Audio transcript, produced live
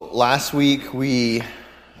last week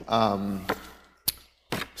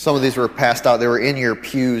some of these were passed out. They were in your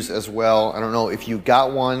pews as well. I don't know if you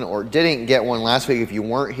got one or didn't get one last week. If you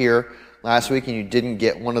weren't here last week and you didn't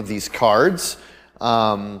get one of these cards,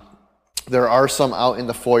 there are some out in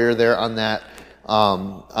the foyer there on that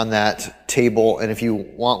table. And if you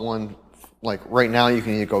want one, like right now, you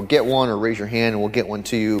can either go get one or raise your hand and we'll get one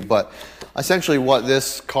to you. But essentially what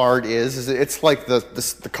this card is it's like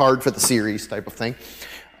the card for the series type of thing.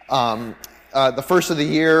 The first of the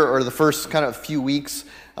year, or the first kind of few weeks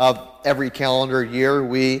of every calendar year,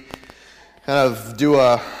 we kind of do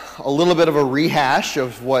a little bit of a rehash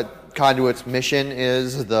of what Conduit's mission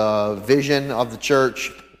is, the vision of the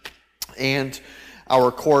church, and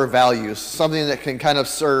our core values. Something that can kind of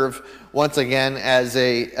serve once again as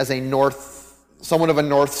somewhat of a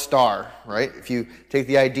North Star, right? If you take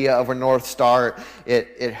the idea of a North Star,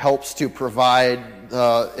 it helps to provide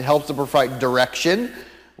direction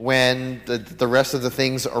when the rest of the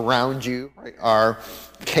things around you, right, are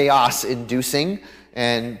chaos-inducing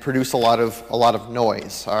and produce a lot of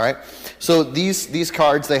noise. All right. So these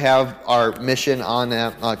cards, they have our mission on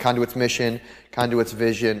them, Conduit's mission, Conduit's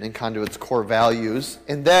vision, and Conduit's core values.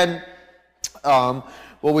 And then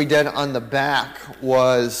what we did on the back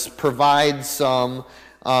was provide some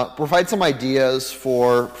ideas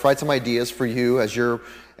for you as you're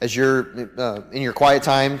in your quiet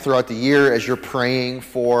time throughout the year, as you're praying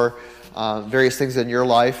for various things in your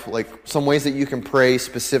life, like some ways that you can pray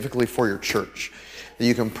specifically for your church, that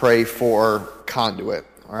you can pray for Conduit.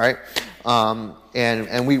 All right.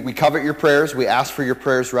 And we covet your prayers. We ask for your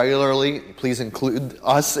prayers regularly. Please include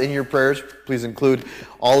us in your prayers. Please include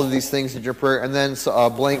all of these things in your prayer. And then a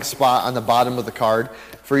blank spot on the bottom of the card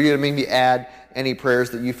for you to maybe add any prayers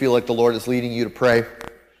that you feel like the Lord is leading you to pray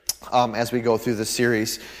as we go through this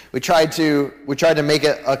series. We tried to make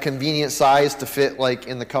it a convenient size to fit like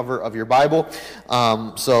in the cover of your Bible,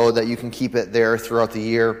 so that you can keep it there throughout the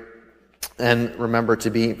year. And remember to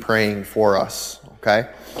be praying for us. Okay.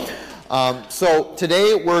 So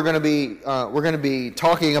today we're going to be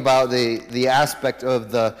talking about the aspect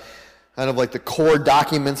of the kind of like the core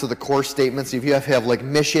documents of the core statements. If you have like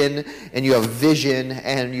mission and you have vision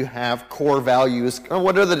and you have core values,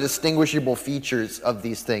 what are the distinguishable features of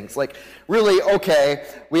these things? Like really, okay,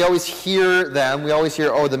 we always hear them. We always hear,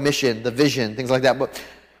 the mission, the vision, things like that. But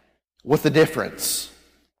what's the difference?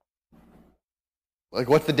 Like,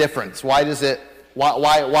 what's the difference? Why do you state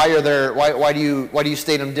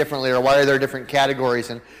them differently, or why are there different categories,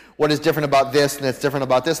 and what is different about this and that's different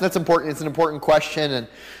about this? And that's important. It's an important question, and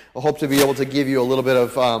I hope to be able to give you a little bit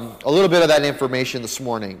of that information this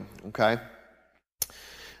morning. Okay.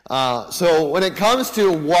 So when it comes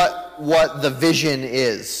to what the vision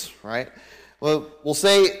is, right? Well, we'll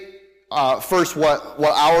say first what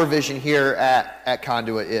our vision here at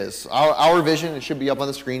Conduit is. Our vision, it should be up on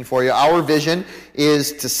the screen for you. Our vision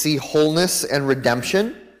is to see wholeness and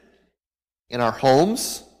redemption in our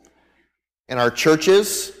homes, in our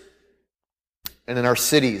churches, and in our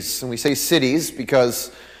cities. And we say cities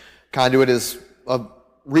because Conduit is a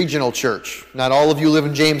regional church. Not all of you live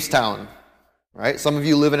in Jamestown, right? Some of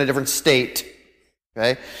you live in a different state,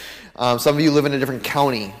 okay? Some of you live in a different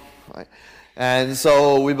county, right? And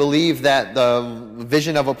so we believe that the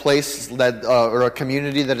vision of a place that or a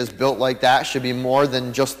community that is built like that should be more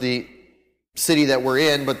than just the city that we're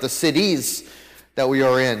in, but the cities that we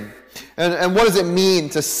are in. And what does it mean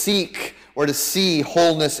to seek or to see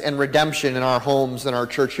wholeness and redemption in our homes and our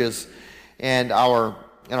churches and our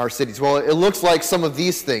cities? Well, it looks like some of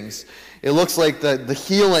these things. It looks like the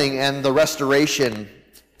healing and the restoration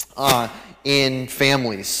in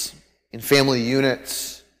families, in family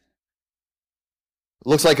units. It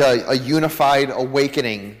looks like a unified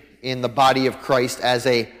awakening in the body of Christ as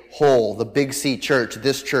a whole. The Big C Church,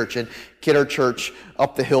 this church, and Kidder Church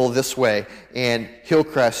up the hill this way, and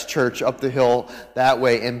Hillcrest Church up the hill that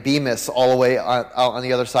way, and Bemis all the way out on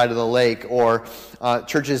the other side of the lake, or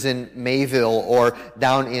churches in Mayville or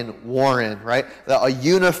down in Warren, right? A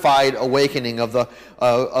unified awakening of the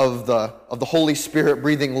Holy Spirit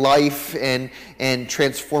breathing life and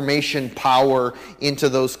transformation power into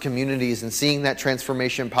those communities, and seeing that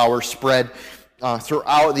transformation power spread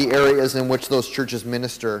throughout the areas in which those churches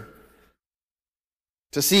minister.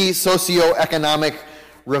 To see socioeconomic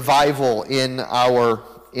revival in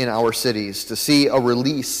our cities, to see a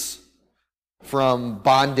release from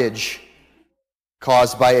bondage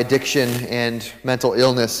caused by addiction and mental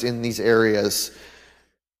illness in these areas.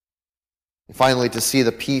 And finally, to see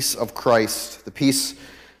the peace of Christ, the peace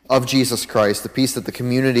of Jesus Christ, the peace that the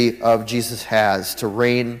community of Jesus has to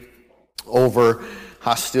reign over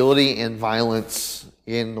hostility and violence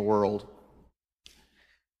in the world.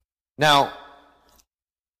 Now,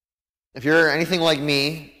 if you're anything like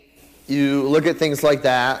me, you look at things like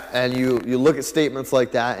that, and you look at statements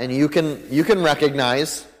like that, and you can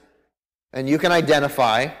recognize, and you can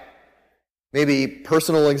identify maybe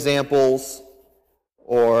personal examples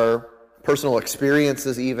or personal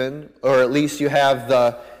experiences even, or at least you have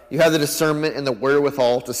the discernment and the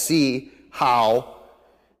wherewithal to see how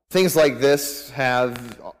things like this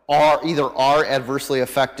are adversely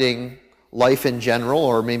affecting life in general,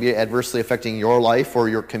 or maybe adversely affecting your life or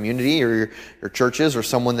your community or your churches or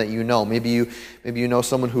someone that you know. Maybe you know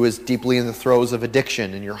someone who is deeply in the throes of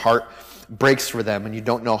addiction and your heart breaks for them and you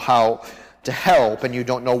don't know how to help and you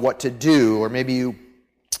don't know what to do. Or maybe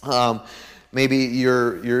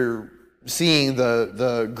you're seeing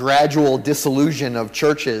the gradual dissolution of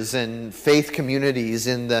churches and faith communities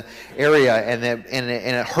in the area, and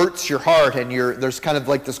it hurts your heart, and there's kind of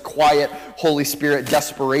like this quiet Holy Spirit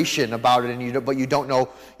desperation about it, but you don't know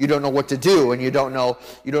what to do, and you don't know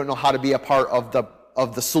how to be a part of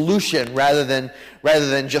the solution rather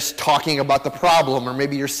than just talking about the problem. Or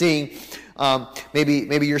maybe you're seeing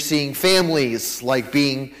maybe you're seeing families like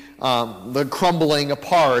being the crumbling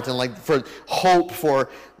apart, and like for hope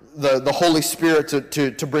for the Holy Spirit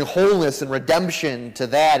to bring wholeness and redemption to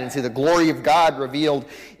that, and see the glory of God revealed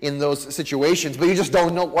in those situations, but you just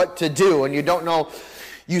don't know what to do, and you don't know.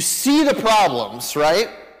 You see the problems, right?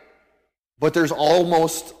 But there's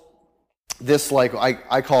almost this, like,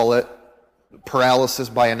 I call it paralysis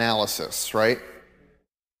by analysis, right?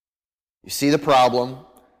 You see the problem,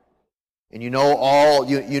 and you know all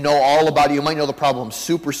about it. You might know the problem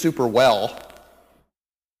super, super well,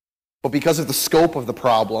 but because of the scope of the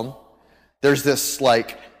problem, there's this,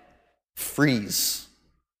 like, freeze.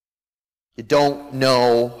 You don't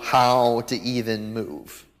know how to even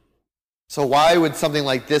move. So why would something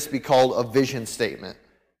like this be called a vision statement?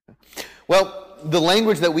 Well, the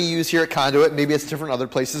language that we use here at Conduit, maybe it's different in other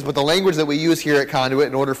places, but the language that we use here at Conduit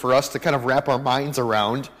in order for us to kind of wrap our minds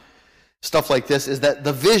around stuff like this is that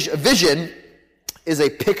the vision is a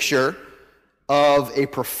picture of a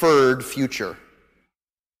preferred future.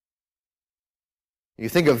 You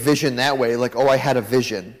think of vision that way, like, oh, I had a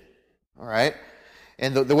vision, all right?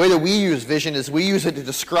 And the way that we use vision is we use it to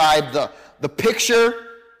describe the picture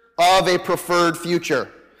of a preferred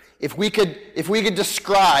future. If we could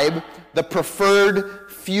describe the preferred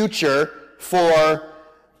future for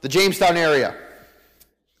the Jamestown area,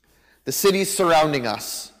 the cities surrounding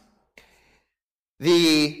us,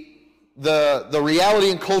 the reality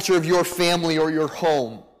and culture of your family or your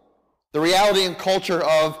home, the reality and culture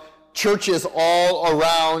of churches all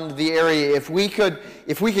around the area, if we could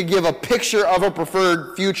give a picture of a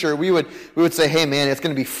preferred future, we would say, hey man, it's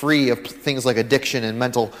going to be free of things like addiction and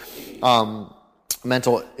mental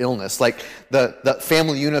illness. Like the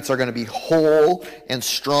family units are going to be whole and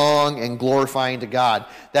strong and glorifying to God.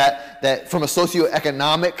 That from a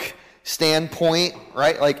socioeconomic standpoint,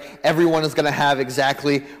 right? Like everyone is going to have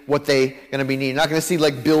exactly what they going to be needing. You're not going to see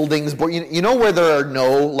like buildings, but you know where there are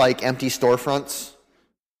no like empty storefronts?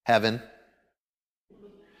 Heaven.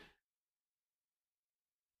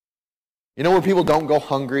 You know where people don't go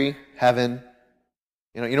hungry? Heaven.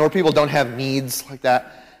 You know where people don't have needs like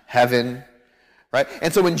that? Heaven. Right?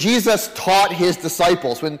 And so when Jesus taught his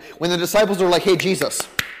disciples, when the disciples were like, hey, Jesus,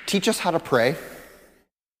 teach us how to pray. And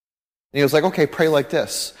he was like, okay, pray like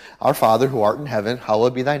this. Our Father who art in heaven,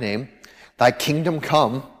 hallowed be thy name. Thy kingdom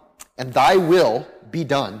come, and thy will be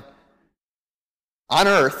done. On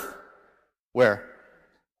earth, where?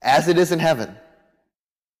 As it is in heaven.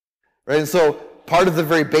 Right? And so part of the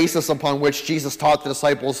very basis upon which Jesus taught the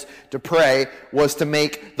disciples to pray was to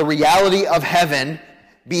make the reality of heaven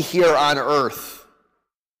be here on earth.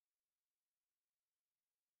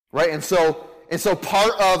 Right? And so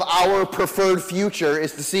part of our preferred future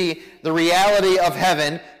is to see the reality of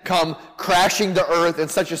heaven come crashing to earth in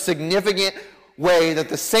such a significant way that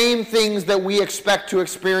the same things that we expect to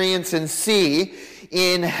experience and see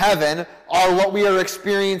in heaven are what we are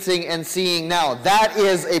experiencing and seeing now. That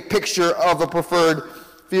is a picture of a preferred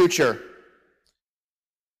future.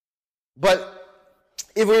 But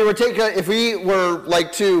if we were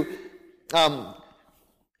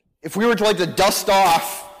to dust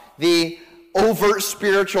off the overt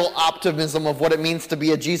spiritual optimism of what it means to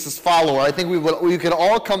be a Jesus follower, I think we could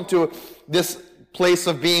all come to this place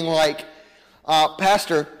of being like,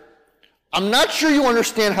 Pastor, I'm not sure you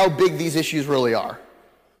understand how big these issues really are.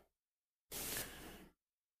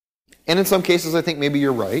 And in some cases, I think maybe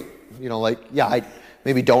you're right. I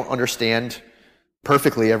maybe don't understand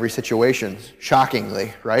perfectly every situation,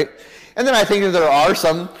 shockingly, right? And then I think that there are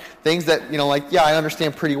some things that, I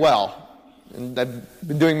understand pretty well. And I've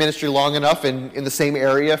been doing ministry long enough and in the same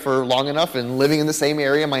area for long enough and living in the same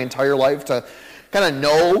area my entire life to kind of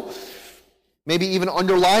know maybe even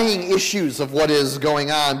underlying issues of what is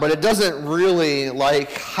going on, but it doesn't really,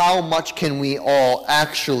 like, how much can we all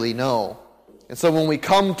actually know? And so when we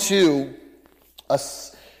come to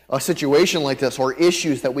a situation like this, or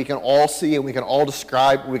issues that we can all see and we can all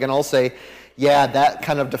describe, we can all say, yeah, that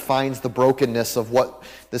kind of defines the brokenness of what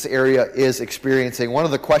this area is experiencing. One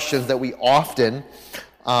of the questions that we often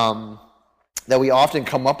come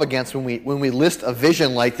up against when we list a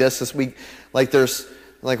vision like this is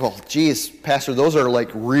well, geez, Pastor, those are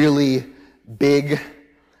like really big,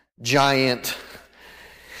 giant,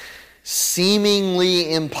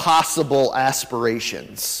 seemingly impossible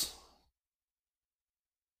aspirations.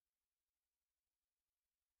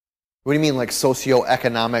 What do you mean, like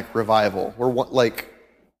socioeconomic revival?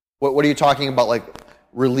 What are you talking about, like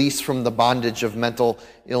release from the bondage of mental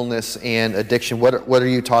illness and addiction? What are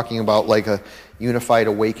you talking about, like a unified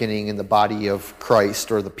awakening in the body of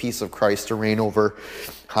Christ, or the peace of Christ to reign over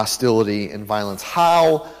hostility and violence?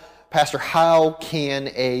 Pastor, how can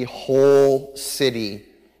a whole city,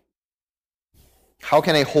 how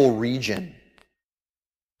can a whole region,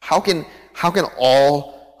 how can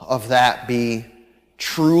all of that be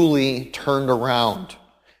truly turned around,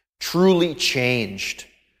 truly changed?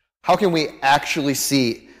 How can we actually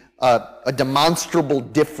see a demonstrable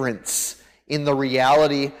difference in the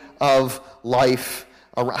reality of life?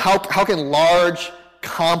 How can large,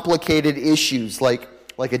 complicated issues like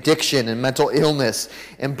addiction and mental illness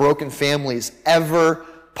and broken families ever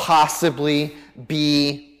possibly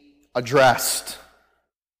be addressed?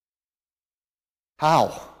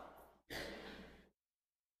 How?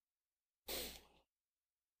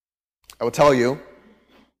 I will tell you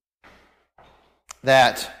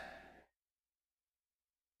that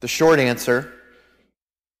the short answer,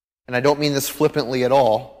 and I don't mean this flippantly at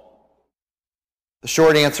all, the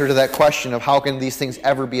short answer to that question of how can these things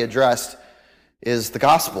ever be addressed is the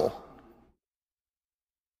gospel.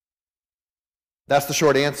 That's the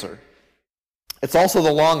short answer. It's also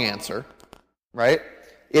the long answer, right?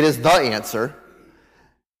 It is the answer.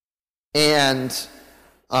 And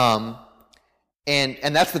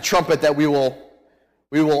that's the trumpet that we will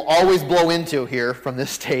always blow into here from this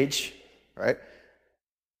stage, right?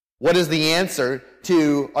 What is the answer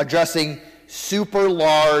to addressing super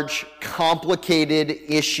large, complicated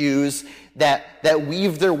issues that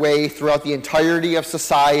weave their way throughout the entirety of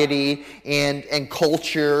society and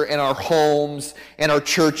culture and our homes and our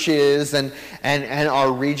churches and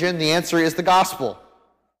our region? The answer is the gospel.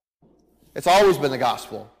 It's always been the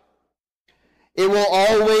gospel. It will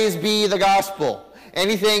always be the gospel.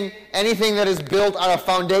 Anything that is built on a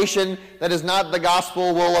foundation that is not the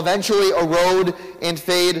gospel will eventually erode and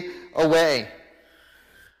fade away.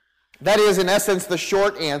 That is, in essence, the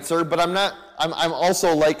short answer, but I'm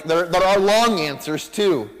also like, there are long answers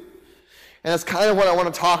too. And that's kind of what I want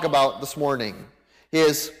to talk about this morning,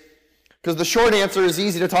 is, because the short answer is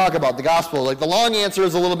easy to talk about, the gospel. Like, the long answer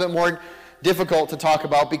is a little bit more difficult to talk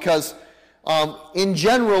about, because in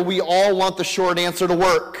general, we all want the short answer to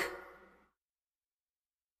work.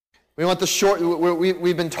 We want the short.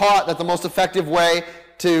 We've been taught that the most effective way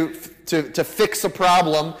to fix a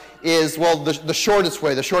problem is, well, the shortest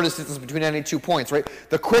way, the shortest distance between any 2 points, right?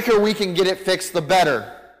 The quicker we can get it fixed, the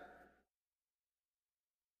better.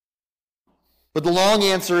 But the long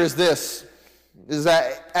answer is this, is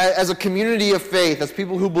that as a community of faith, as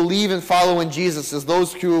people who believe and follow in Jesus, as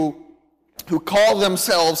those who call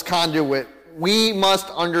themselves Conduit, we must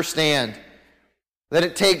understand that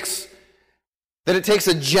it takes a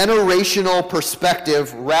generational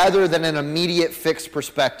perspective rather than an immediate fixed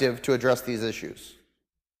perspective to address these issues.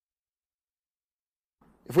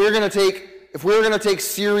 If we're going to take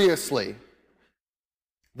seriously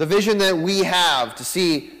the vision that we have to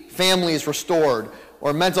see families restored,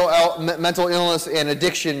 or mental illness and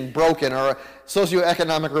addiction broken, or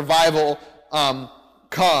socioeconomic revival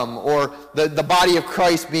come, or the body of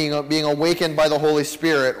Christ being awakened by the Holy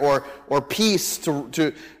Spirit, or peace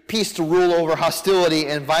to rule over hostility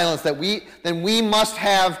and violence, then we must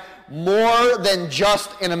have more than just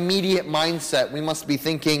an immediate mindset. We must be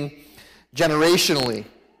thinking generationally.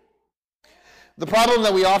 The problem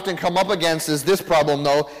that we often come up against is this problem,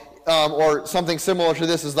 though, or something similar to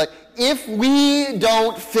this, is like, if we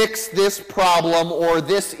don't fix this problem or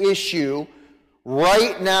this issue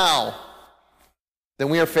right now, then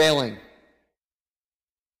we are failing.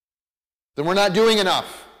 Then we're not doing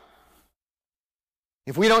enough.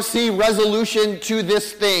 If we don't see resolution to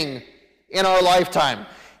this thing in our lifetime,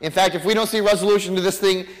 in fact, if we don't see resolution to this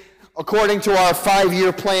thing according to our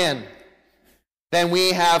 5-year plan, then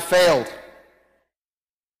we have failed.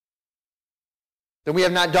 that we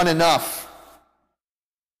have not done enough,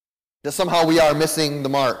 that somehow we are missing the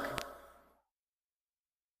mark.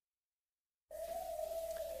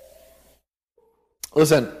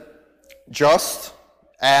 Listen, just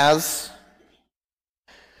as,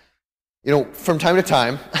 from time to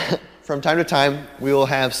time, we will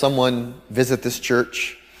have someone visit this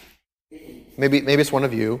church. Maybe it's one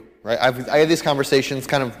of you, right? I have these conversations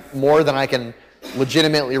kind of more than I can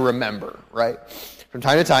legitimately remember, right? From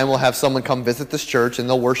time to time, we'll have someone come visit this church, and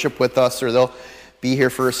they'll worship with us, or they'll be here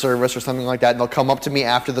for a service or something like that, and they'll come up to me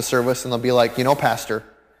after the service, and they'll be like, Pastor,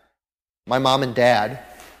 my mom and dad,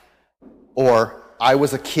 or I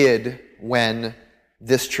was a kid when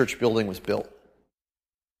this church building was built.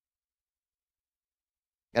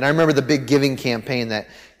 And I remember the big giving campaign that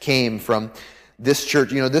came from this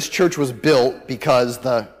church. This church was built because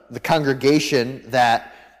the congregation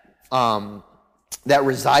that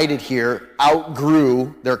resided here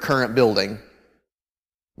outgrew their current building,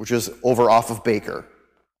 which is over off of Baker.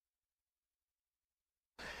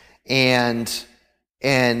 And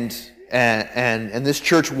this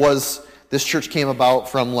church came about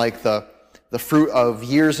from like the fruit of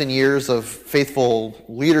years and years of faithful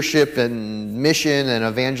leadership and mission and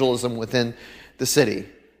evangelism within the city.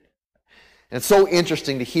 And it's so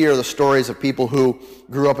interesting to hear the stories of people who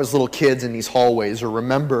grew up as little kids in these hallways, or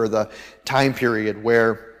remember the time period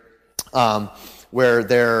where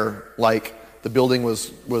they're like the building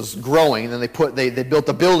was growing, and then they built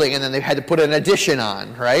the building, and then they had to put an addition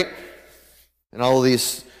on, right? And all of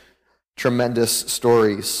these tremendous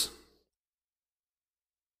stories.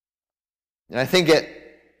 And I think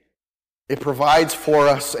it provides for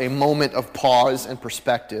us a moment of pause and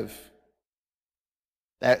perspective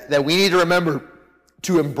that we need to remember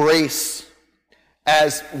to embrace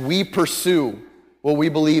as we pursue what we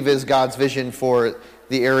believe is God's vision for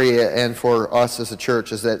the area and for us as a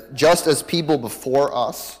church, is that just as people before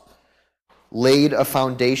us laid a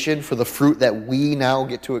foundation for the fruit that we now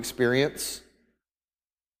get to experience,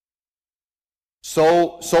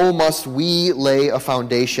 so must we lay a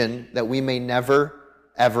foundation that we may never,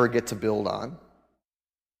 ever get to build on.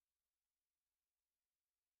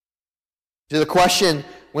 So the question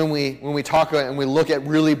when we talk about and we look at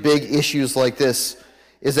really big issues like this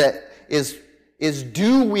is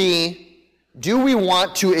do we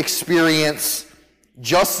want to experience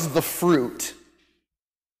just the fruit?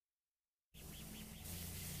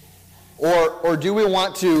 Or do we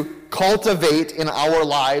want to cultivate in our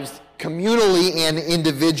lives, communally and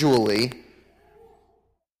individually,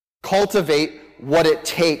 cultivate what it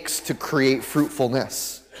takes to create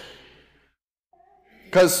fruitfulness?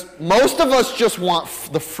 Because most of us just want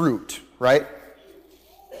the fruit, right?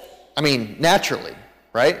 I mean, naturally,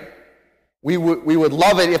 right? We would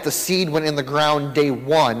love it if the seed went in the ground day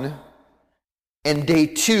 1, and day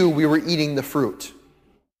 2 we were eating the fruit.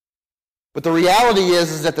 But the reality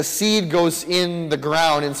is that the seed goes in the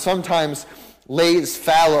ground and sometimes lays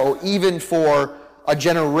fallow even for a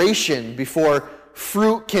generation before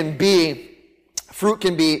fruit can be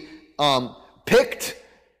picked,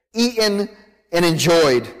 eaten, and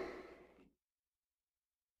enjoyed.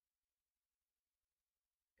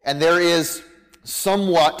 And there is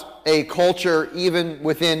somewhat a culture, even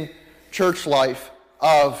within church life,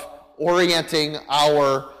 of orienting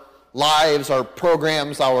our lives, our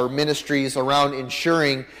programs, our ministries around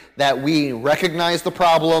ensuring that we recognize the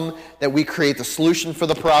problem, that we create the solution for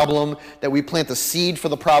the problem, that we plant the seed for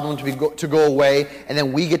the problem to go away, and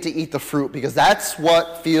then we get to eat the fruit, because that's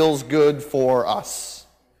what feels good for us.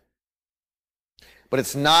 But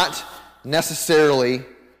it's not necessarily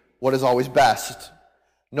what is always best,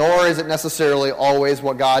 nor is it necessarily always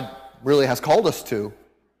what God really has called us to.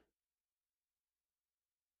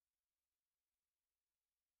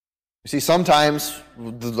 You see, sometimes,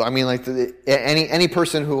 I mean, like any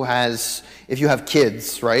person who has, if you have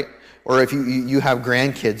kids, right, or if you have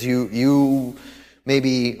grandkids, you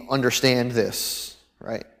maybe understand this,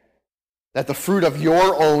 right? That the fruit of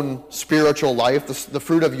your own spiritual life, the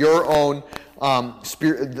fruit of your own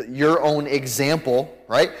your own example,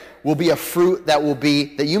 right, will be a fruit that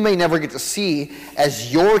you may never get to see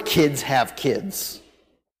as your kids have kids.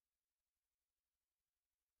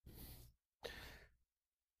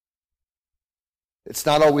 It's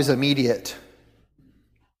not always immediate.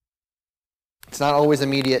 It's not always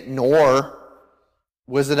immediate, nor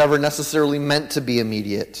was it ever necessarily meant to be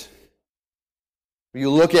immediate.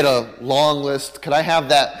 You look at a long list. Could I have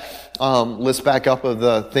that list back up of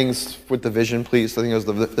the things with the vision, please? I think it was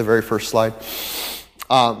the very first slide.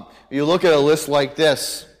 You look at a list like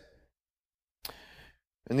this,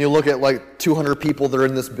 and you look at like 200 people that are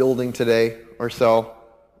in this building today or so,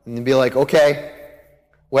 and you'd be like, okay,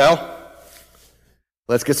 well,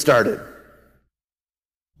 Let's get started. All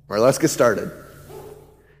right, let's get started.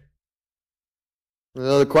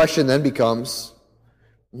 The question then becomes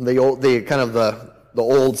the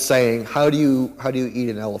old saying, how do you eat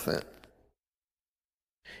an elephant?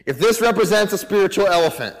 If this represents a spiritual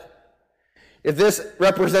elephant, if this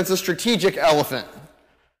represents a strategic elephant,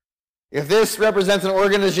 if this represents an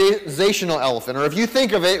organizational elephant, or if you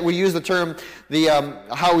think of it, we use the term,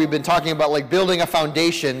 how we've been talking about, like building a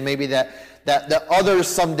foundation, maybe that others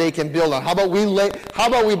someday can build on. How about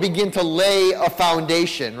we begin to lay a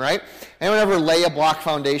foundation, right? Anyone ever lay a block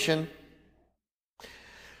foundation?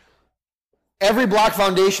 Every block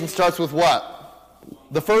foundation starts with what?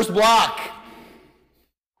 The first block.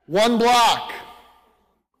 One block.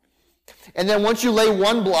 And then once you lay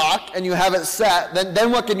one block and you have it set,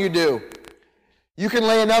 then what can you do? You can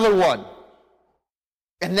lay another one.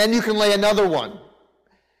 And then you can lay another one.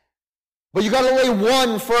 But you got to lay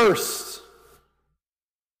one first.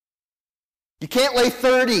 You can't lay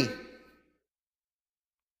 30.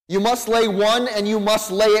 You must lay one, and you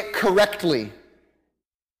must lay it correctly.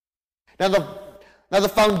 Now the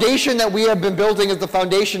foundation that we have been building is the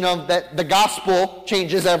foundation of that the gospel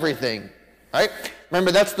changes everything. Right?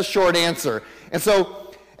 Remember, that's the short answer. And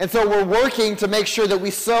so we're working to make sure that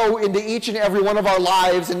we sow into each and every one of our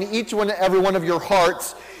lives, and each one and every one of your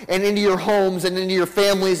hearts, and into your homes, and into your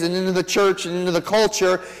families, and into the church, and into the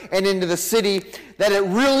culture, and into the city, that it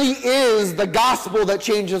really is the gospel that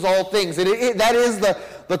changes all things. That is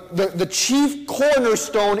the chief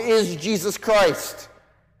cornerstone is Jesus Christ.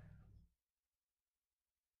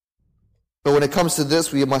 But when it comes to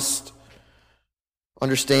this, we must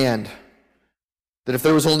understand that if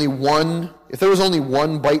there was only one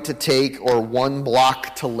bite to take or one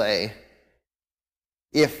block to lay,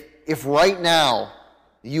 if right now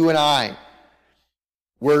you and I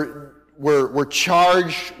were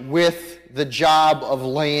charged with the job of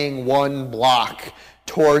laying one block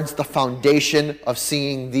towards the foundation of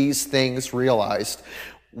seeing these things realized,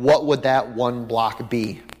 what would that one block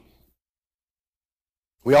be?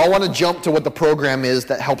 We all want to jump to what the program is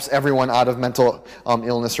that helps everyone out of mental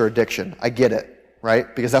illness or addiction. I get it.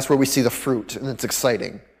 Right? Because that's where we see the fruit, and it's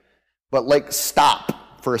exciting. But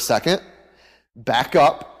stop for a second, back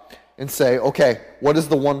up, and say, okay, what is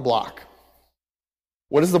the one block?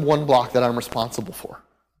 What is the one block that I'm responsible for?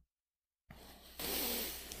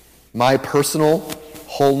 My personal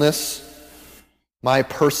wholeness, my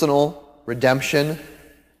personal redemption,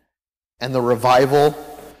 and the revival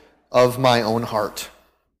of my own heart.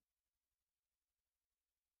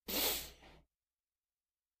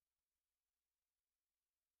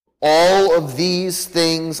 All of these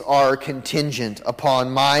things are contingent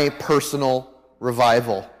upon my personal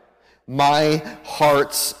revival, my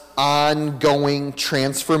heart's ongoing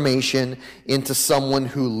transformation into someone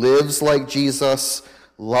who lives like Jesus,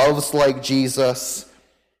 loves like Jesus,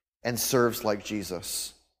 and serves like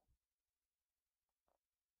Jesus.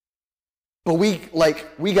 But we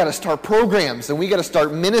got to start programs, and we got to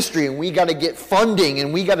start ministry, and we got to get funding,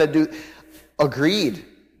 and we got to do. Agreed.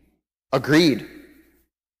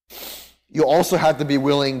 You also have to be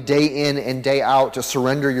willing day in and day out to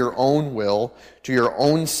surrender your own will to your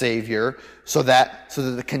own Savior so that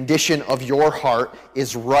the condition of your heart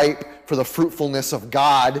is ripe for the fruitfulness of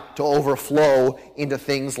God to overflow into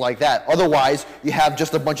things like that. Otherwise, you have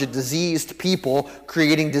just a bunch of diseased people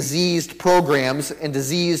creating diseased programs and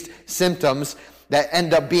diseased symptoms that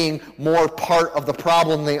end up being more part of the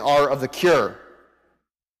problem they are of the cure.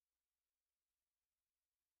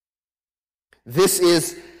 This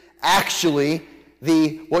is actually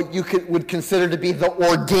what you would consider to be the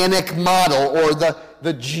organic model, or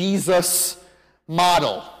the Jesus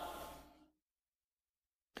model.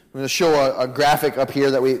 I'm going to show a graphic up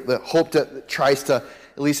here that we hope that tries to,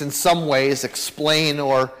 at least in some ways, explain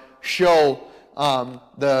or show the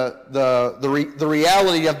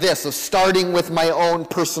reality of this, of starting with my own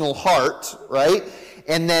personal heart, right,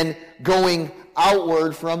 and then going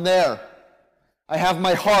outward from there. I have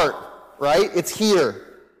my heart, right? It's here.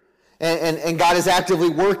 And God is actively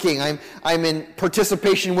working. I'm in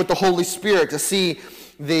participation with the Holy Spirit to see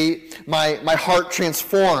my heart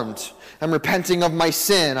transformed. I'm repenting of my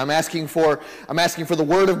sin. I'm asking for the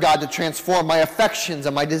Word of God to transform my affections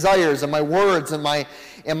and my desires and my words and my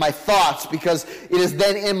thoughts, because it is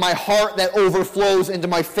then in my heart that overflows into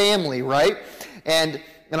my family, right? And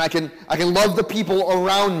I can love the people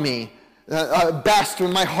around me best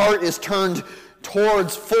when my heart is turned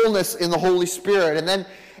towards fullness in the Holy Spirit. And then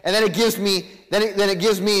it gives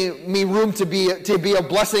me room to be a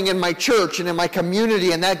blessing in my church and in my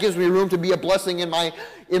community, and that gives me room to be a blessing in my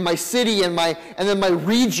city and then my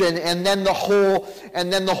region, and then the whole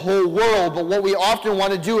world. But what we often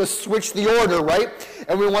want to do is switch the order, right?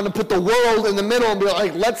 And we want to put the world in the middle and be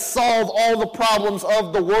like, let's solve all the problems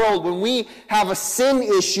of the world, when we have a sin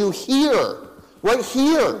issue here, right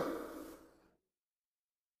here.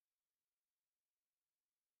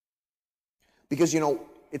 Because,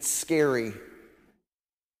 it's scary.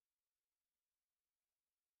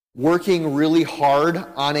 Working really hard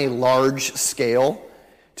on a large scale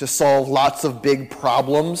to solve lots of big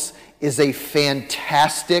problems is a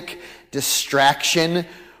fantastic distraction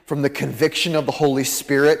from the conviction of the Holy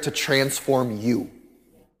Spirit to transform you.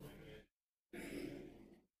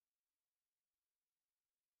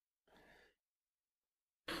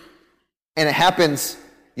 And it happens,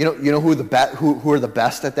 who are the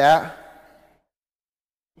best at that?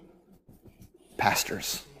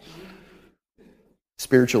 Pastors,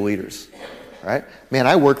 spiritual leaders, right? Man,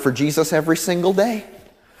 I work for Jesus every single day,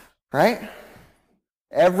 right?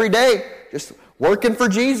 Every day, just working for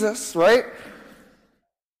Jesus, right?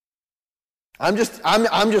 I'm just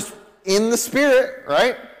in the Spirit,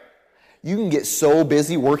 right? You can get so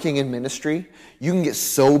busy working in ministry. You can get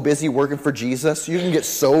so busy working for Jesus. You can get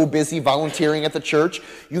so busy volunteering at the church.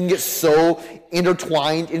 You can get so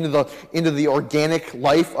intertwined into the organic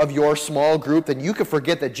life of your small group that you can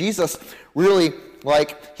forget that Jesus really,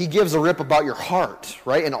 he gives a rip about your heart,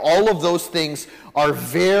 right? And all of those things are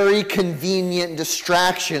very convenient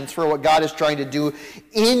distractions for what God is trying to do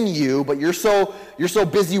in you, but you're so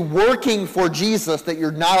busy working for Jesus that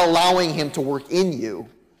you're not allowing him to work in you.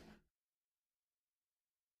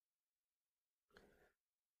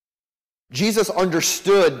 Jesus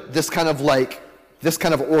understood this kind of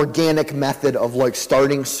organic method of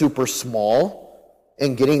starting super small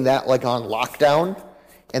and getting that on lockdown,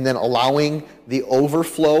 and then allowing the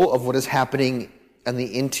overflow of what is happening in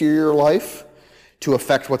the interior life to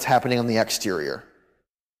affect what's happening on the exterior.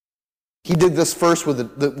 He did this first with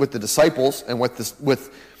the disciples and with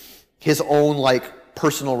his own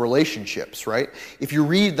personal relationships, right? If you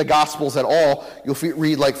read the Gospels at all, you'll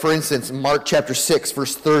read for instance, Mark chapter 6,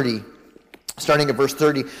 verse 30. Starting at verse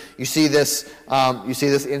 30, you see this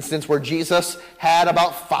instance where Jesus had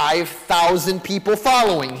about 5,000 people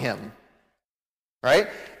following him, right?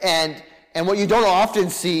 And what you don't often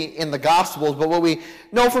see in the Gospels, but what we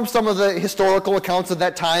know from some of the historical accounts of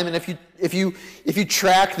that time, and if you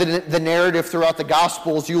track the narrative throughout the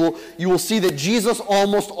Gospels, you will see that Jesus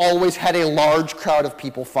almost always had a large crowd of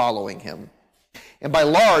people following him, and by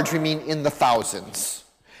large we mean in the thousands.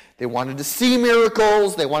 They wanted to see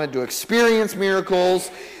miracles. They wanted to experience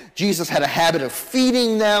miracles. Jesus had a habit of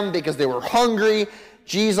feeding them because they were hungry.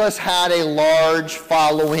 Jesus had a large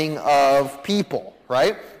following of people,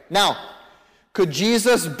 right? Now, could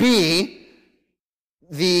Jesus be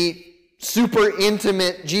the super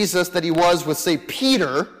intimate Jesus that he was with, say,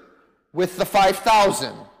 Peter with the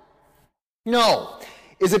 5,000? No.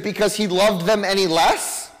 Is it because he loved them any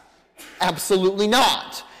less? Absolutely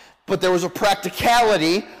not. But there was a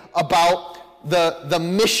practicality about the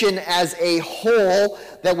mission as a whole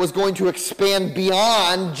that was going to expand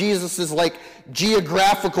beyond Jesus's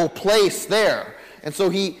geographical place there. And so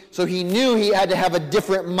he knew he had to have a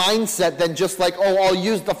different mindset than just I'll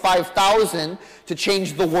use the 5,000 to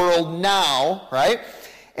change the world now, right?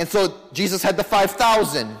 And so Jesus had the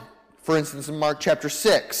 5,000, for instance, in Mark chapter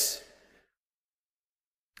 6.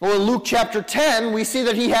 Or in Luke chapter 10, we see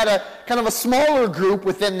that he had a kind of a smaller group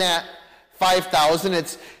within that 5,000.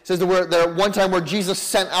 It says there one time where Jesus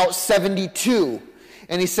sent out 72,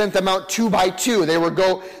 and he sent them out 2 by 2. They were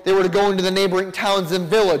to go into the neighboring towns and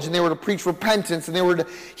village, and they were to preach repentance, and they were to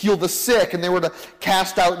heal the sick, and they were to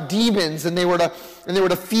cast out demons, and they were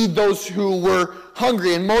to feed those who were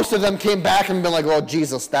hungry. And most of them came back and been like, "Oh,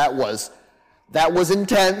 Jesus, that was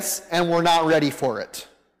intense, and we're not ready for it."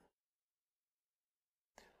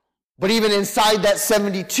 But even inside that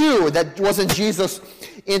 72, that wasn't Jesus'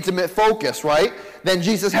 intimate focus, right? Then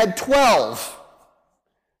Jesus had 12,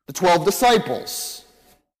 the 12 disciples,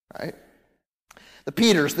 right? The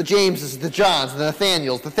Peters, the Jameses, the Johns, the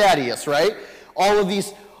Nathaniels, the Thaddeus, right? All of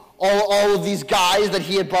these guys that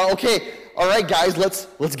he had brought. Okay, all right, guys, let's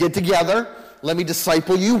get together. Let me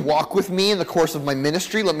disciple you. Walk with me in the course of my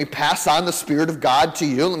ministry. Let me pass on the Spirit of God to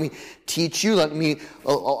you. Let me teach you. Let me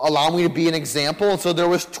allow me to be an example. And so there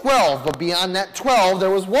was 12. But beyond that 12,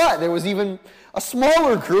 there was what? There was even a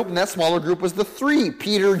smaller group, and that smaller group was the 3,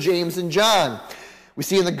 Peter, James, and John. We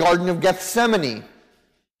see in the Garden of Gethsemane,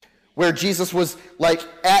 where Jesus was like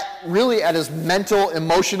at his mental,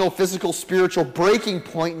 emotional, physical, spiritual breaking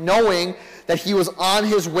point, knowing that he was on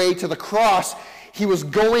his way to the cross. He was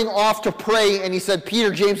going off to pray, and he said, Peter,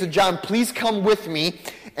 James, and John, please come with me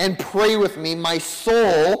and pray with me. My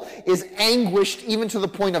soul is anguished even to the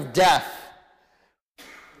point of death.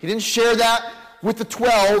 He didn't share that with the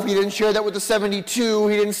 12. He didn't share that with the 72.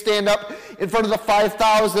 He didn't stand up in front of the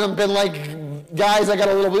 5,000 and been like, guys, I got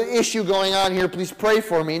a little bit of issue going on here. Please pray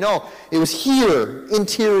for me. No, it was here,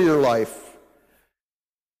 interior life.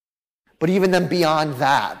 But even then beyond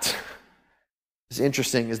that, what's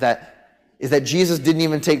interesting is that Jesus didn't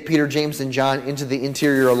even take Peter, James, and John into the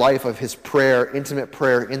interior life of his prayer, intimate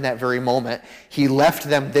prayer in that very moment. He left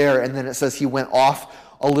them there, and then it says he went off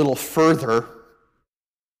a little further,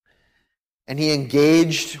 and he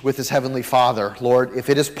engaged with his heavenly Father. Lord, if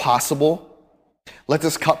it is possible, let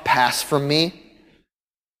this cup pass from me.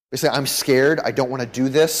 They say, I'm scared. I don't want to do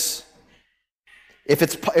this. If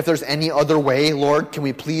there's any other way, Lord, can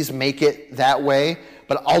we please make it that way?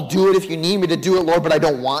 But I'll do it if you need me to do it, Lord, but I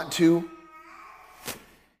don't want to.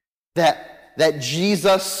 That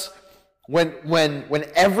Jesus, when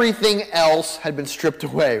everything else had been stripped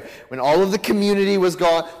away, when all of the community was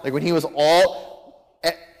gone, like when he was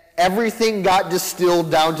everything got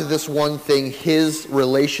distilled down to this one thing, his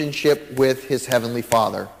relationship with his heavenly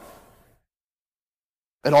Father.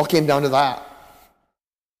 It all came down to that.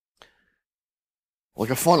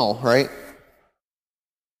 Like a funnel, right?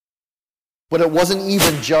 But it wasn't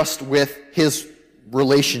even just with his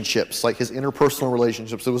relationships, like his interpersonal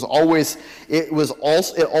relationships. It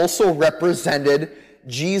also represented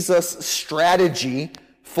Jesus' strategy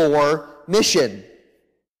for mission.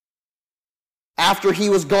 After he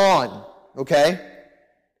was gone, okay?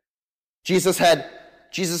 Jesus had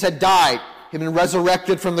died. He'd been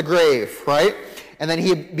resurrected from the grave, right? And then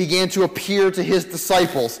he began to appear to his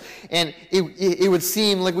disciples. And it would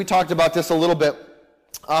seem, like we talked about this a little bit,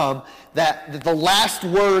 that the last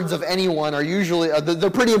words of anyone are usually, they're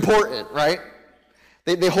pretty important, right?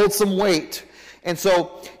 They hold some weight. And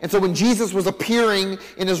so when Jesus was appearing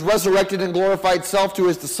in his resurrected and glorified self to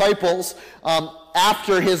his disciples,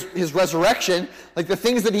 after his resurrection, like the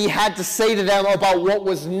things that he had to say to them about what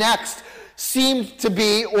was next seemed to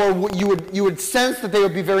be, or you would sense that they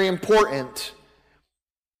would be very important.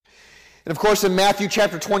 And of course, in Matthew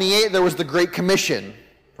chapter 28, there was the Great Commission,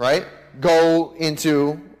 right? Go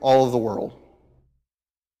into all of the world.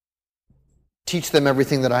 Teach them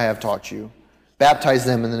everything that I have taught you. Baptize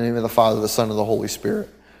them in the name of the Father, the Son, and the Holy Spirit.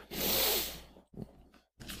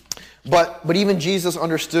 But even Jesus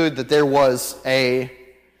understood that there was a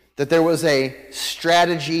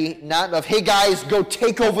strategy, not of, hey guys, go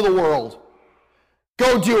take over the world.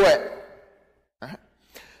 Go do it. Right?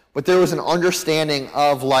 But there was an understanding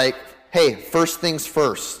of like, hey, first things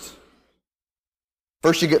first.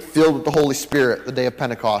 First you get filled with the Holy Spirit the day of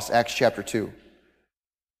Pentecost, Acts chapter 2.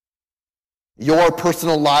 Your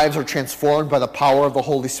personal lives are transformed by the power of the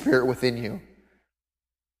Holy Spirit within you.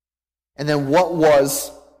 And then what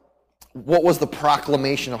was the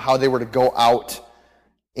proclamation of how they were to go out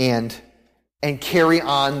and carry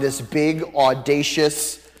on this big,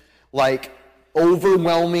 audacious, like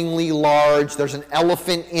overwhelmingly large, there's an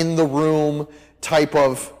elephant in the room type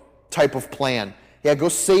of plan. Yeah, go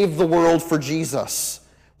save the world for Jesus.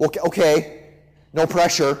 Well, okay, no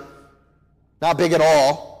pressure. Not big at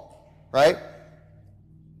all, right?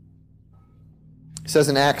 It says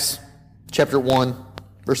in Acts chapter 1,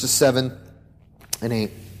 verses 7 and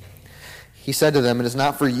 8. He said to them, it is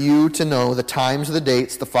not for you to know the times or the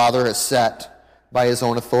dates the Father has set by his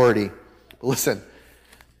own authority. But listen,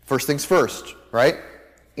 first things first, right?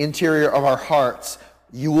 Interior of our hearts.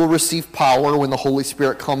 You will receive power when the Holy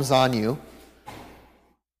Spirit comes on you.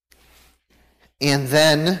 And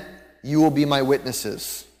then you will be my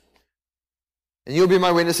witnesses. And you'll be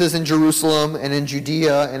my witnesses in Jerusalem and in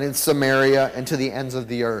Judea and in Samaria and to the ends of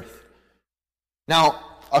the earth. Now,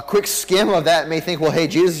 a quick skim of that may think, well, hey,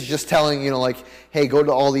 Jesus is just telling, like, hey, go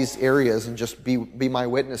to all these areas and just be my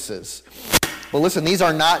witnesses. But listen, these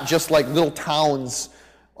are not just like little towns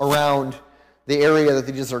around the area that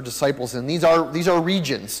these are disciples in. These are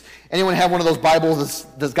regions. Anyone have one of those Bibles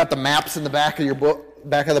that's got the maps in the back of your book,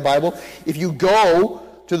 back of the Bible? If you go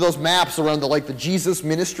to those maps around the Jesus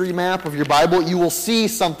ministry map of your Bible, you will see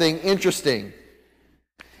something interesting.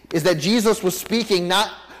 Is that Jesus was speaking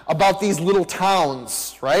not about these little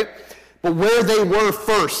towns, right? But where they were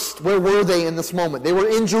first. Where were they in this moment? They were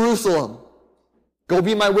in Jerusalem. Go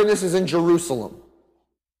be my witnesses in Jerusalem.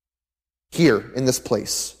 Here, in this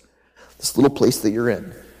place. This little place that you're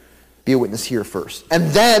in. Be a witness here first. And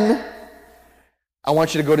then, I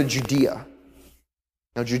want you to go to Judea.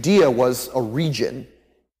 Now, Judea was a region,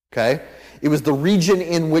 okay? It was the region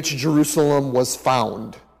in which Jerusalem was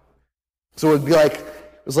found. So it would be like,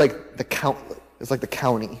 it was like the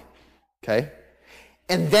county, okay?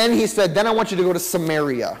 And then he said, then I want you to go to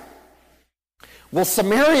Samaria. Well,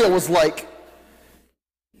 Samaria was like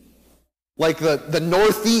the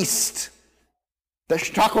northeast that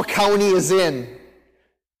Chautauqua County is in,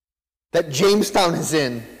 that Jamestown is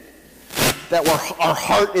in, that our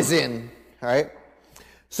heart is in, all right?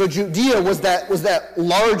 So Judea was that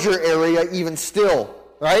larger area even still,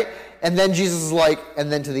 right? And then Jesus is like,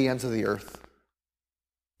 and then to the ends of the earth.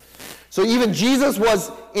 So even Jesus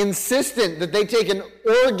was insistent that they take an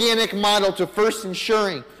organic model to first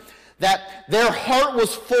ensuring that their heart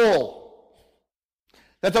was full,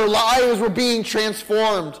 that their lives were being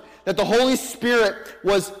transformed, that the Holy Spirit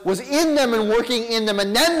was in them and working in them,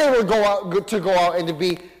 and then they would go out and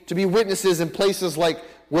to be witnesses in places like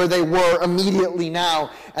where they were immediately now,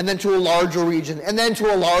 and then to a larger region, and then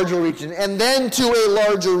to a larger region, and then to a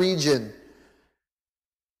larger region.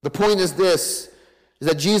 The point is this, is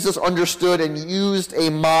that Jesus understood and used a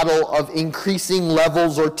model of increasing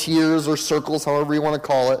levels or tiers or circles, however you want to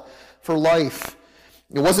call it, for life.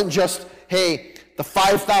 It wasn't just, hey, the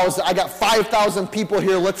 5,000, I got 5,000 people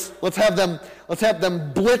here, let's have them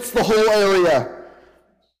blitz the whole area.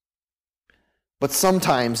 But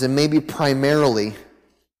sometimes, and maybe primarily,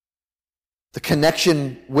 the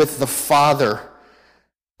connection with the Father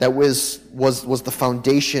that was the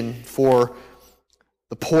foundation for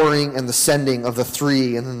the pouring and the sending of the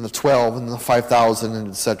 3 and then the 12 and the 5,000 and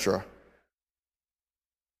etc.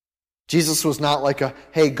 Jesus was not like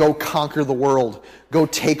hey, go conquer the world, go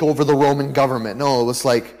take over the Roman government. No, it was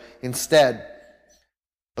like, instead,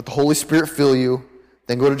 let the Holy Spirit fill you,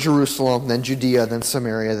 then go to Jerusalem, then Judea, then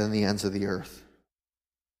Samaria, then the ends of the earth.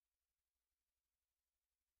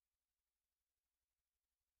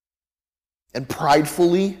 And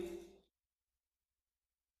pridefully,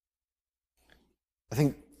 I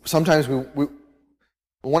think sometimes we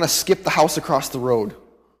want to skip the house across the road.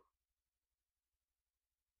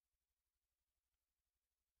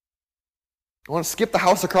 I want to skip the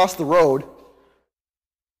house across the road.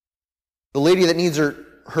 The lady that needs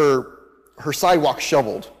her sidewalk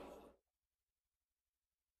shoveled.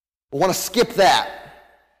 I want to skip that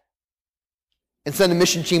and send a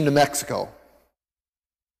mission team to Mexico.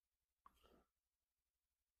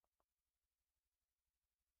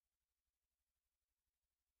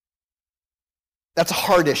 That's a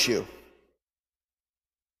heart issue.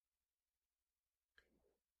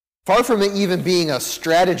 Far from it even being a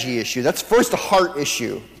strategy issue, that's first a heart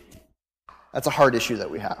issue. That's a heart issue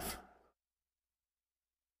that we have.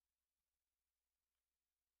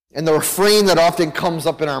 And the refrain that often comes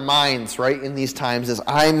up in our minds, right, in these times is,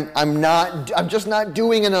 I'm just not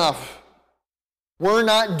doing enough. We're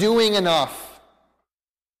not doing enough.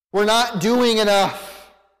 We're not doing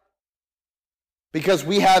enough. Because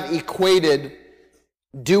we have equated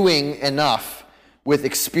doing enough with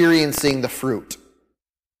experiencing the fruit.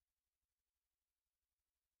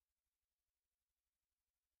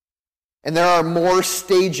 And there are more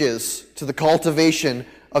stages to the cultivation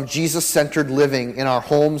of Jesus-centered living in our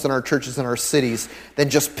homes and our churches and our cities than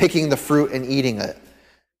just picking the fruit and eating it.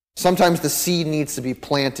 Sometimes the seed needs to be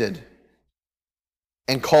planted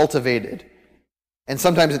and cultivated. And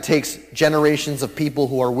sometimes it takes generations of people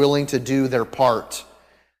who are willing to do their part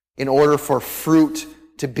in order for fruit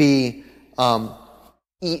to be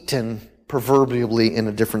eaten proverbially in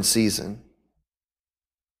a different season.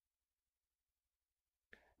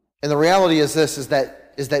 And the reality is this, is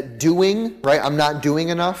that doing, right, I'm not doing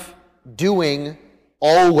enough, doing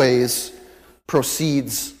always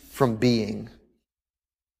proceeds from being,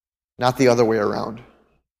 not the other way around.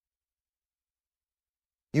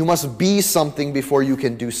 You must be something before you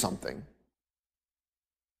can do something.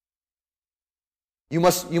 You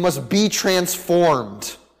must be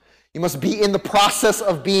transformed. You must be in the process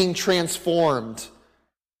of being transformed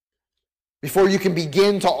before you can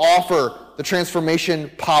begin to offer the transformation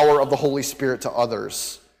power of the Holy Spirit to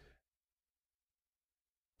others.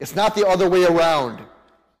 It's not the other way around.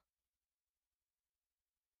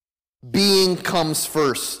 Being comes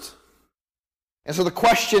first. And so the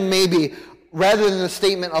question may be, rather than the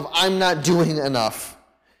statement of I'm not doing enough,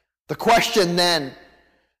 the question then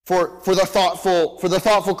for the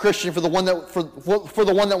thoughtful Christian, for the one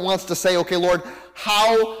that wants to say, okay, Lord,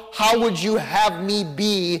 how would you have me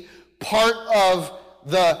be part of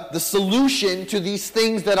the solution to these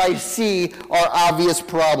things that I see are obvious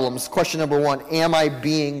problems? Question number 1, am I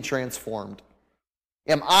being transformed?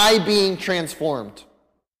 Am I being transformed?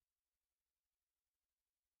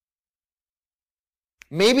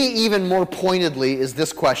 maybe even more pointedly, is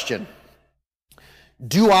this question: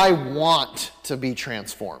 do I want to be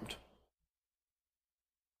transformed?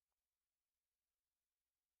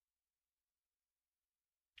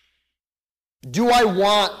 Do I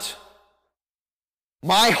want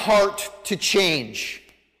my heart to change?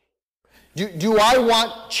 Do I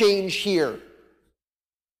want change here?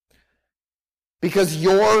 Because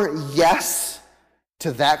your yes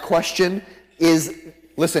to that question is,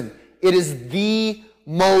 listen, it is the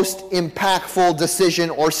most impactful decision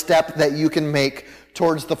or step that you can make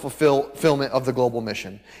towards the fulfillment of the global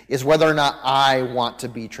mission, is whether or not I want to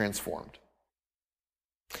be transformed.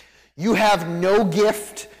 You have no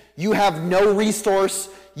gift, you have no resource,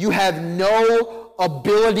 you have no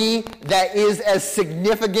ability that is as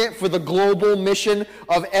significant for the global mission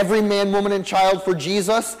of every man, woman, and child for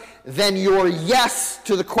Jesus than your yes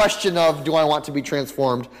to the question of, do I want to be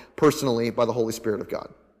transformed personally by the Holy Spirit of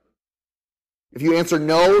God? If you answer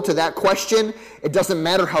no to that question, it doesn't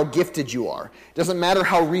matter how gifted you are. It doesn't matter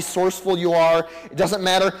how resourceful you are. It doesn't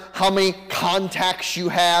matter how many contacts you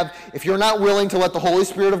have. If you're not willing to let the Holy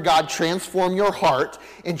Spirit of God transform your heart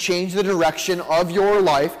and change the direction of your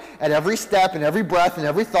life at every step and every breath and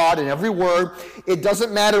every thought and every word, it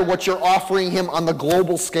doesn't matter what you're offering him on the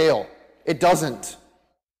global scale. It doesn't.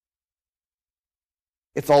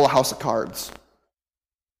 It's all a house of cards.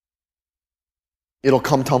 It'll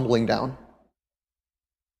come tumbling down.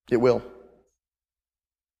 It will.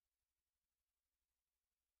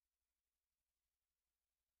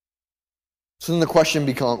 So then the question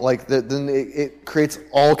becomes, then it creates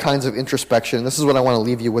all kinds of introspection. This is what I want to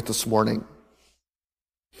leave you with this morning.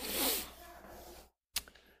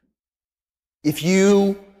 If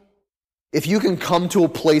you can come to a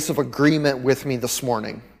place of agreement with me this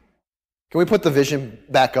morning, can we put the vision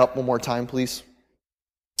back up one more time, please?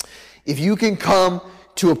 If you can come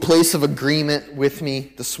to a place of agreement with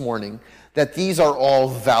me this morning that these are all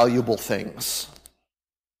valuable things,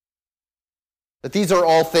 that these are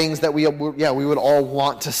all things that we would all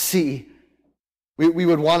want to see. We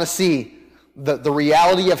would want to see the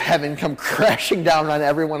reality of heaven come crashing down on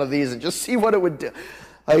every one of these and just see what it would do.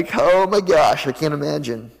 Like, oh my gosh, I can't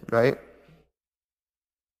imagine, right?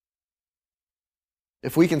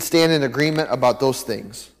 If we can stand in agreement about those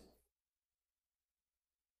things,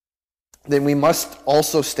 then we must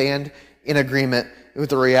also stand in agreement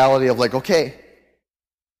with the reality of okay,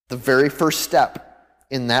 the very first step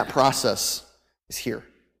in that process is here.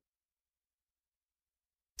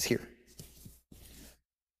 It's here.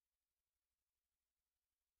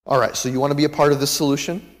 All right, so you want to be a part of this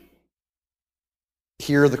solution?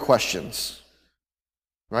 Here are the questions,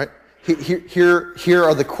 right? Here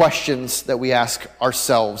are the questions that we ask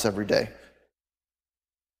ourselves every day.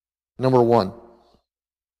 Number one,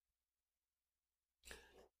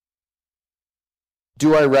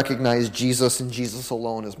 do I recognize Jesus and Jesus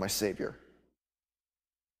alone as my Savior?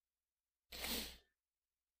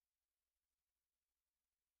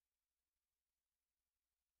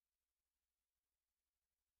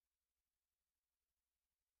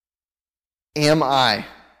 Am I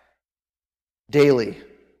daily,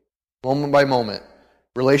 moment by moment,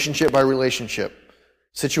 relationship by relationship,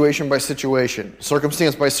 situation by situation,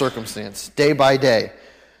 circumstance by circumstance, day by day,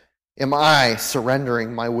 am I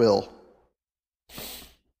surrendering my will?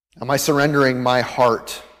 Am I surrendering my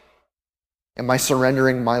heart? Am I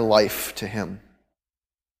surrendering my life to him?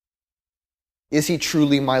 Is he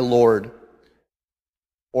truly my Lord?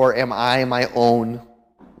 Or am I my own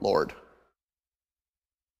Lord?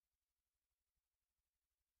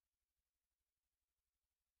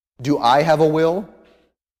 Do I have a will?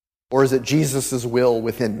 Or is it Jesus' will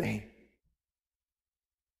within me?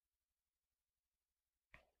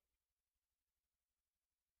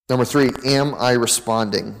 Number three, am I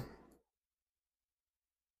responding?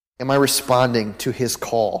 Am I responding to his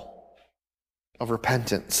call of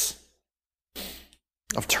repentance,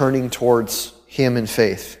 of turning towards him in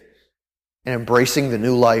faith, and embracing the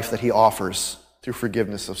new life that he offers through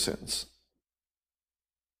forgiveness of sins?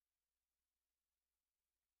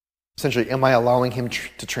 Essentially, am I allowing him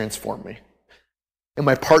to transform me? Am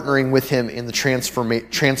I partnering with him in the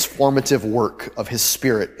transformative work of his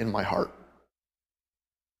Spirit in my heart?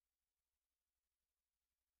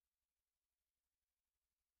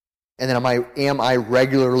 And then am I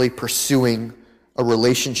regularly pursuing a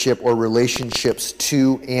relationship or relationships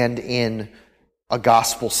to and in a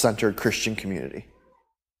gospel-centered Christian community?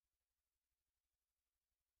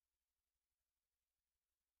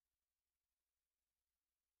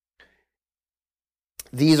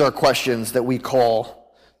 These are questions that we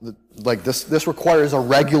call, this requires a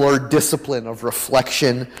regular discipline of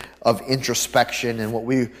reflection, of introspection, and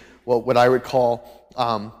what I would call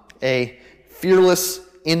a fearless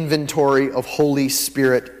inventory of Holy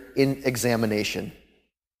Spirit in examination,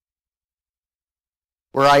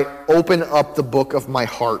 where I open up the book of my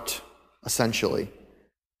heart, essentially,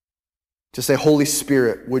 to say, Holy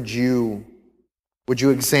Spirit, would you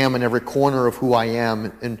examine every corner of who I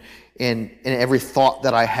am and every thought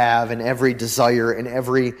that I have and every desire and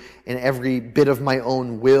every bit of my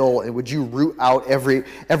own will, and would you root out every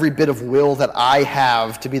bit of will that I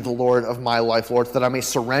have to be the Lord of my life, Lord, so that I may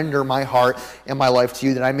surrender my heart and my life to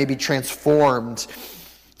you, that I may be transformed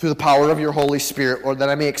through the power of your Holy Spirit, or that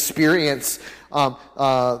I may experience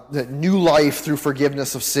the new life through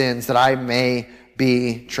forgiveness of sins, that I may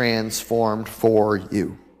be transformed for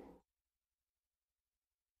you.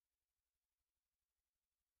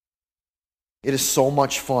 It is so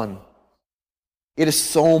much fun. It is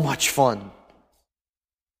so much fun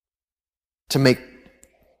to make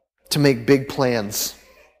big plans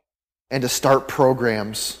and to start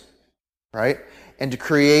programs, right? And to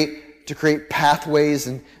create pathways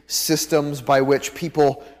and systems by which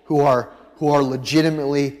people who are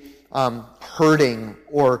legitimately hurting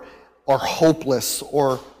or hopeless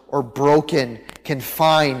or broken can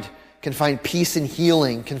find peace and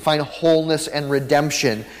healing, can find wholeness and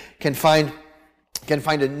redemption, can find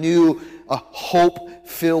a new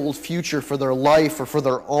hope-filled future for their life or for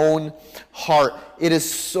their own heart. It is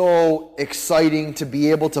so exciting to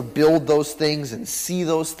be able to build those things and see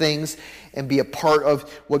those things and be a part of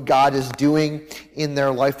what God is doing in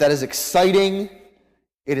their life. That is exciting.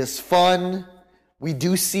 It is fun. We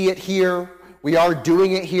do see it here. We are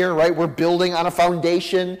doing it here, right? We're building on a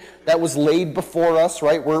foundation that was laid before us,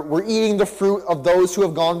 right? We're eating the fruit of those who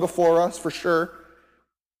have gone before us, for sure.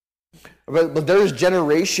 But there's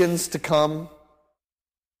generations to come.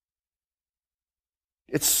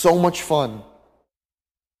 It's so much fun.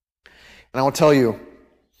 And I will tell you,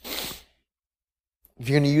 if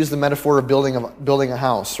you're going to use the metaphor of building a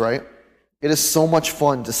house, right? It is so much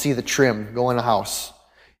fun to see the trim go in a house,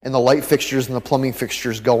 and the light fixtures and the plumbing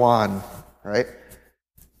fixtures go on, right?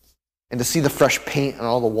 And to see the fresh paint on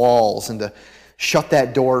all the walls, and to shut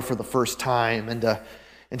that door for the first time, and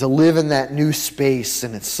to live in that new space,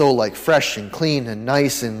 and it's so like fresh and clean and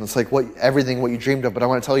nice, and it's like everything what you dreamed of. But I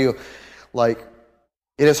want to tell you, like,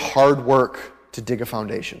 it is hard work to dig a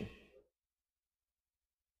foundation.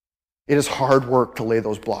 It is hard work to lay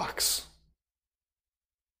those blocks.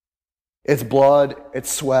 It's blood,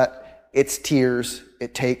 it's sweat, it's tears.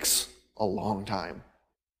 It takes a long time.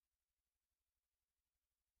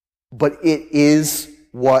 But it is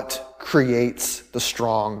what creates the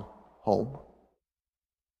strong home.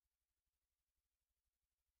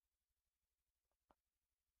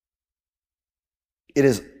 It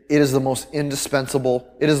is the most indispensable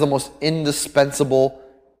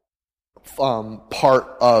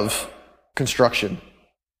part of construction,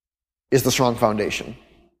 is the strong foundation.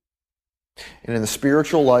 And in the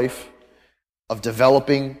spiritual life of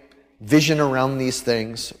developing vision around these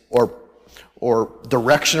things, or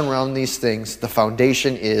direction around these things, the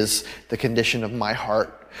foundation is the condition of my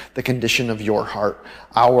heart, the condition of your heart,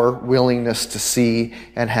 our willingness to see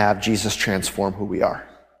and have Jesus transform who we are.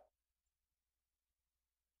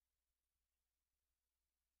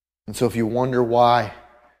 And so if you wonder why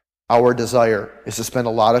our desire is to spend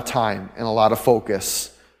a lot of time and a lot of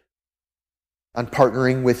focus on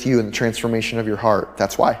partnering with you in the transformation of your heart,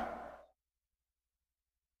 that's why.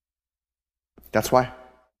 That's why.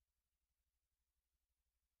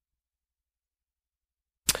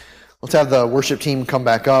 Let's have the worship team come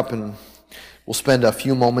back up, and we'll spend a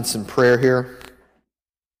few moments in prayer here.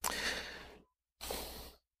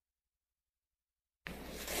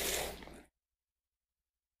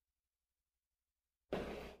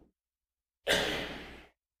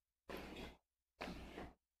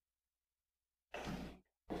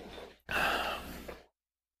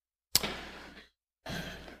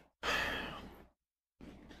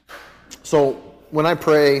 So when I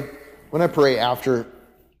pray after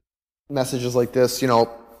messages like this, it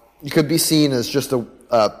could be seen as just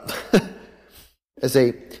as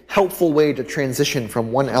a helpful way to transition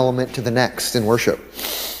from one element to the next in worship.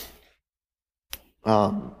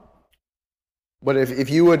 But if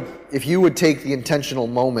you would take the intentional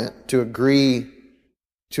moment to agree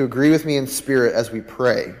with me in spirit as we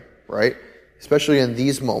pray, right? Especially in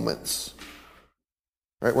these moments.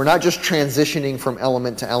 Right? We're not just transitioning from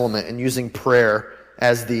element to element and using prayer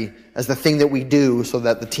as the thing that we do so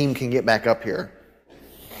that the team can get back up here.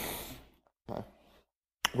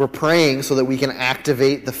 We're praying so that we can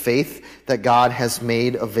activate the faith that God has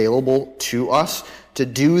made available to us to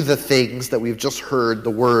do the things that we've just heard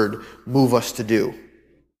the Word move us to do.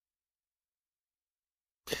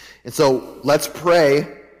 And so let's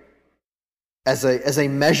pray as a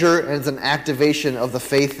measure and as an activation of the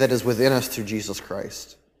faith that is within us through Jesus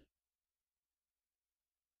Christ.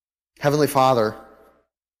 Heavenly Father,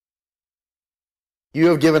 you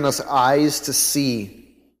have given us eyes to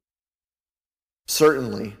see,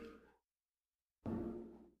 certainly.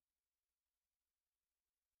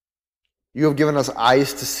 You have given us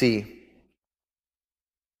eyes to see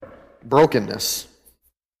brokenness.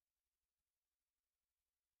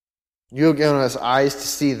 You have given us eyes to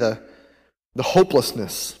see the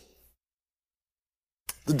hopelessness,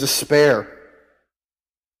 the despair,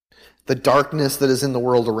 the darkness that is in the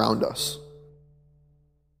world around us.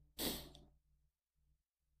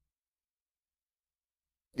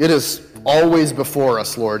 It is always before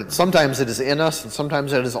us, Lord. Sometimes it is in us, and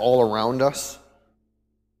sometimes it is all around us.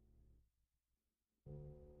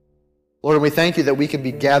 Lord, and we thank you that we can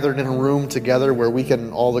be gathered in a room together where we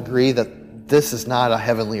can all agree that this is not a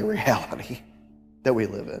heavenly reality that we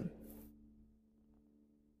live in.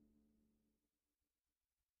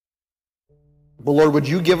 But Lord, would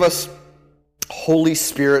you give us Holy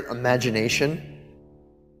Spirit imagination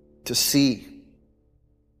to see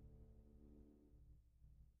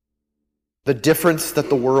the difference that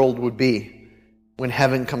the world would be when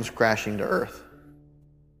heaven comes crashing to earth?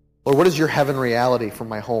 Lord, what is your heaven reality for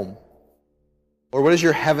my home? Lord, what is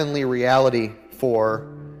your heavenly reality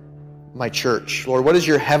for my church? Lord, what is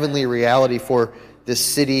your heavenly reality for this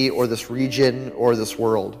city or this region or this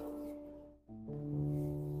world?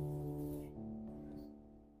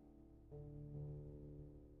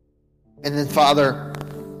 And then, Father,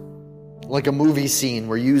 like a movie scene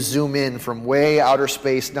where you zoom in from way outer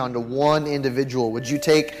space down to one individual, would you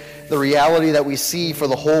take the reality that we see for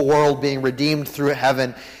the whole world being redeemed through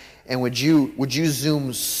heaven, and would you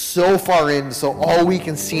zoom so far in so all we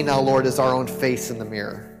can see now, Lord, is our own face in the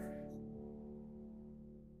mirror?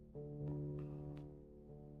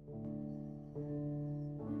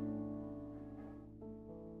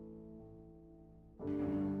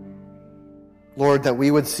 Lord, that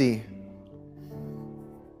we would see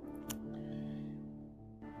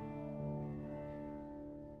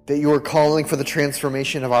that you are calling for the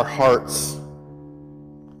transformation of our hearts.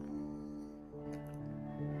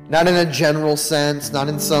 Not in a general sense, not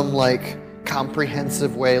in some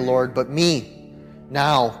comprehensive way, Lord, but me,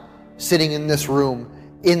 now, sitting in this room,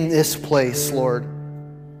 in this place, Lord.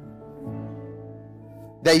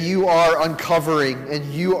 That you are uncovering and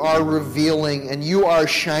you are revealing and you are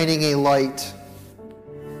shining a light.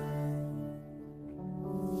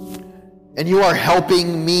 And you are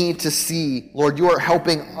helping me to see, Lord, you are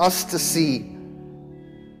helping us to see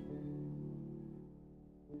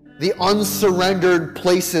the unsurrendered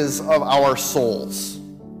places of our souls.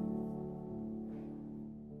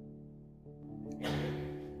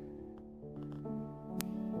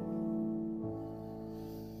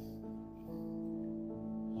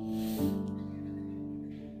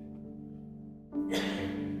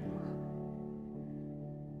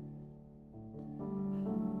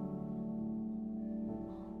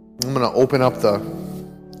 I'm going to open up the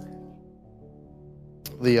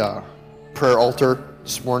prayer altar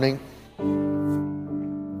this morning.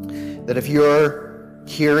 That if you're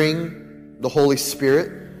hearing the Holy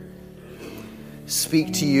Spirit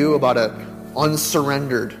speak to you about an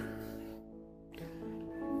unsurrendered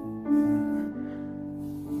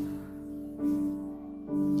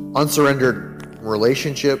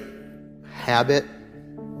relationship, habit,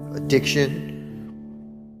 addiction,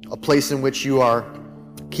 a place in which you are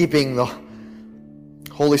keeping the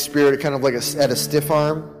Holy Spirit kind of at a stiff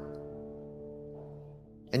arm,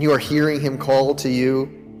 and you are hearing him call to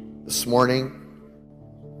you this morning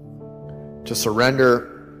to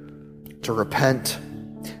surrender, to repent,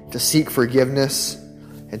 to seek forgiveness,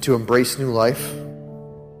 and to embrace new life.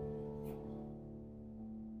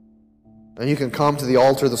 And you can come to the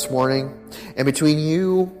altar this morning, and between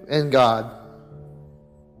you and God,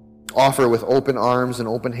 offer with open arms and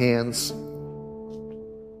open hands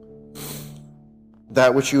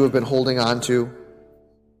that which you have been holding on to.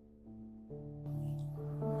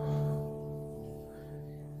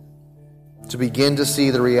 To begin to see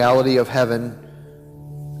the reality of heaven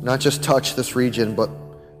not just touch this region, but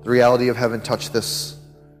the reality of heaven touch this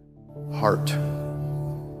heart,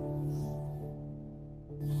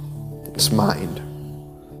 this mind,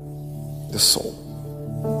 this soul.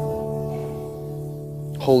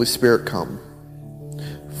 Holy Spirit, come.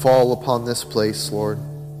 Fall upon this place, Lord.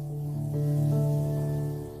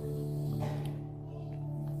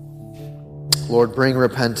 Lord, bring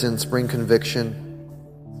repentance, bring conviction,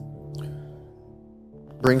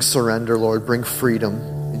 bring surrender, Lord, bring freedom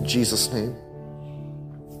in Jesus' name.